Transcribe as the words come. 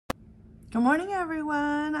Good morning,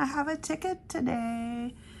 everyone. I have a ticket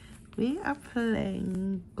today. We are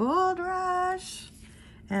playing Gold Rush,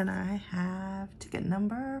 and I have ticket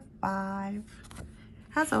number 5.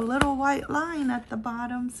 Has a little white line at the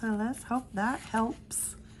bottom, so let's hope that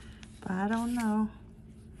helps. But I don't know.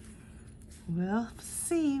 We'll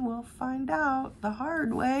see. We'll find out the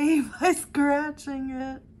hard way by scratching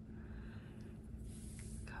it.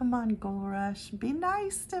 Come on, Gold Rush. Be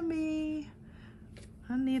nice to me.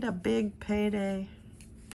 I need a big payday.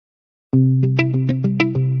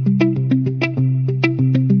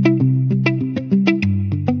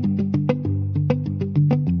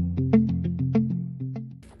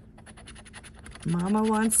 Mama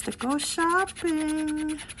wants to go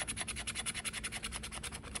shopping.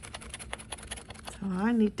 So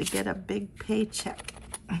I need to get a big paycheck.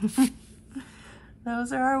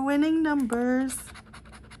 Those are our winning numbers.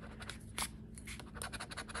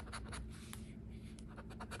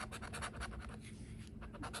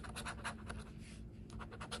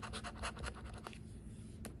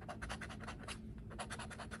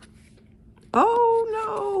 Oh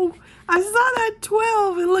no, I saw that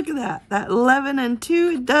 12 and look at that. That 11 and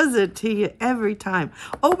 2, it does it to you every time.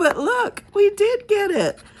 Oh, but look, we did get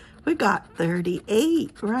it. We got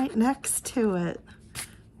 38 right next to it.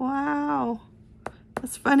 Wow.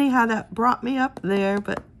 It's funny how that brought me up there,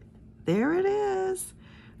 but there it is.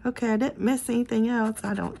 Okay, I didn't miss anything else,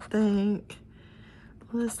 I don't think.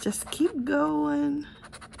 Let's just keep going.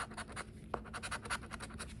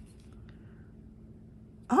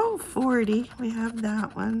 Oh, 40, we have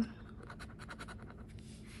that one.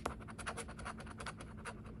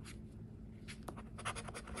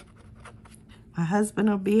 My husband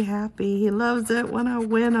will be happy. He loves it when I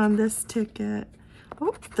win on this ticket.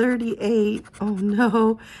 Oh, 38. Oh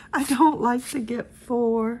no, I don't like to get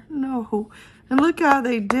 4. No. And look how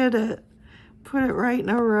they did it. Put it right in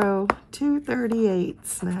a row. 2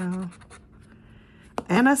 38s now.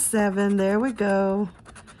 And a 7. There we go.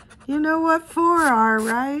 You know what 4 are,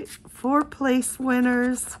 right? 4 place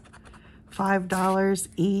winners. $5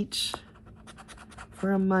 each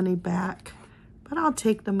for a money back. But I'll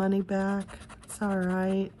take the money back. It's all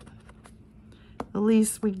right. At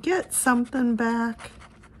least we get something back.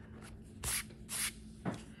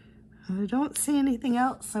 I don't see anything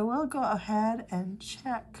else, so we'll go ahead and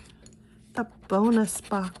check the bonus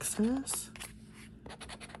boxes.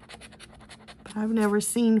 But I've never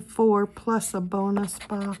seen 4 plus a bonus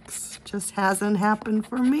box. Just hasn't happened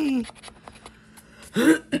for me.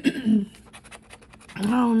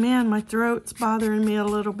 Oh man, my throat's bothering me a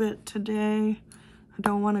little bit today. I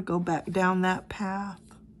don't want to go back down that path.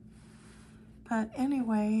 But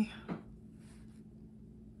anyway, I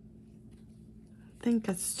think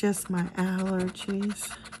it's just my allergies.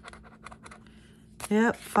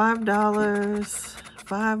 Yep, $5,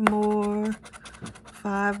 5 more,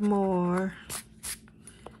 5 more.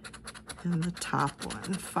 And the top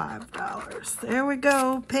one, $5. There we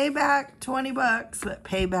go. Payback, 20 bucks. But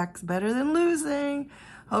payback's better than losing.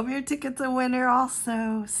 Hope your ticket's a winner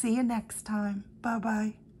also. See you next time.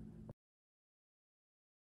 Bye-bye.